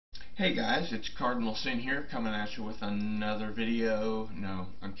Hey guys, it's Cardinal here coming at you with another video. No,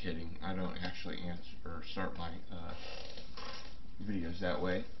 I'm kidding. I don't actually answer or start my videos that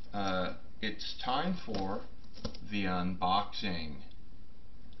way. It's time for the unboxing.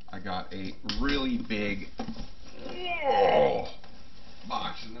 I got a really big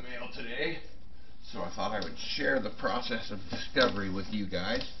box in the mail today, so I thought I would share the process of discovery with you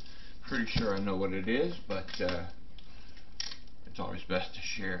guys. Pretty sure I know what it is, but it's always best to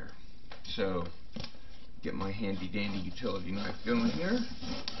share. So, get my handy dandy utility knife going here.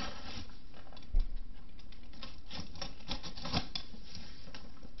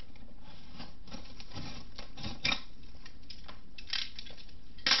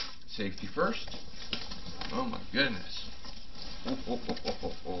 Safety first. Oh my goodness.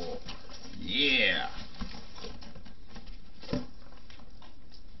 Yeah.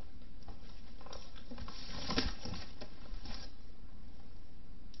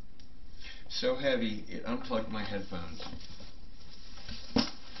 So heavy, it unplugged my headphones.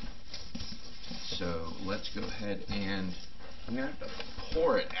 So let's go ahead and I'm going to have to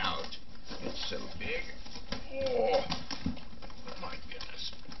pour it out. It's so big. Oh my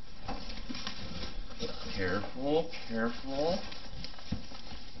goodness. Careful, careful.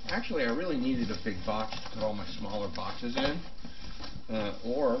 Actually, I really needed a big box to put all my smaller boxes in.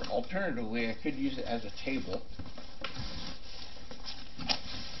 Or alternatively, I could use it as a table.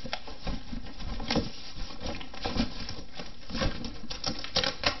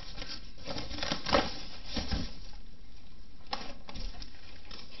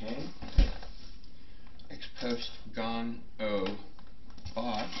 Okay. Ex-post gone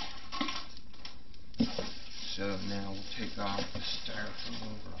box. So now we'll take off the styrofoam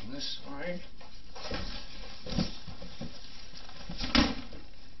over on this side.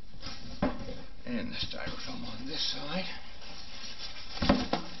 And the styrofoam on this side.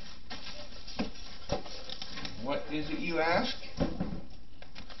 What is it, you ask?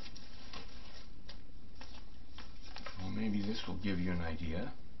 Well, maybe this will give you an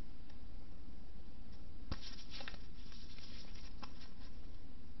idea.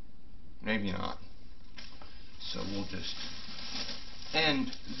 Maybe not. So we'll just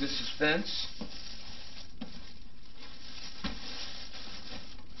end the suspense.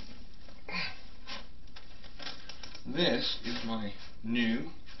 This is my new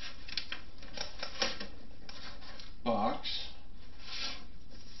box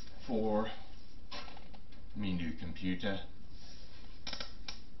for my new computer.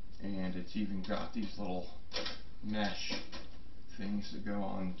 And it's even got these little mesh things that go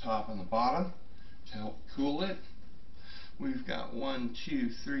on the top and the bottom to help cool it. We've got 1, 2,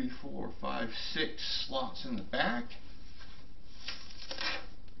 3, 4, 5, 6 slots in the back.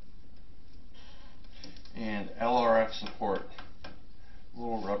 And LRF support,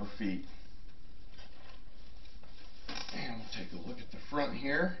 little rubber feet. And we'll take a look at the front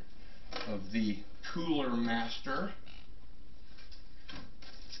here of the Cooler Master.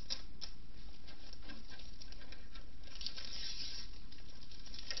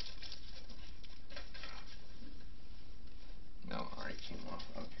 No, already came off.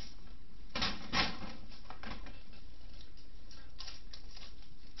 Okay.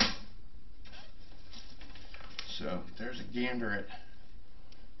 So there's a gander at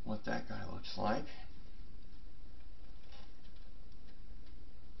what that guy looks like.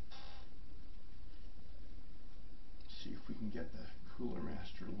 See if we can get the Cooler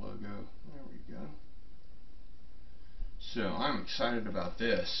Master logo. There we go. So I'm excited about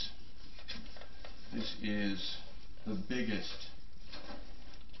this. This is the biggest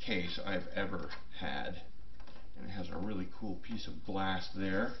case I've ever had. And it has a really cool piece of glass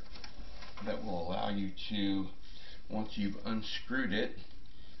there that will allow you to, once you've unscrewed it,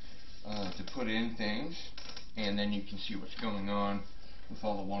 to put in things, and then you can see what's going on with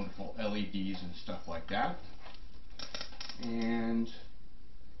all the wonderful LEDs and stuff like that. And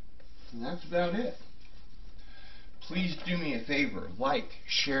that's about it. Please do me a favor, like,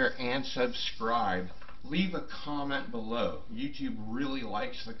 share, and subscribe. Leave a comment below. YouTube really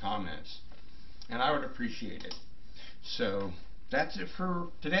likes the comments, and I would appreciate it. So that's it for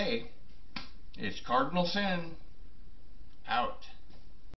today. It's Cardinal Sin out.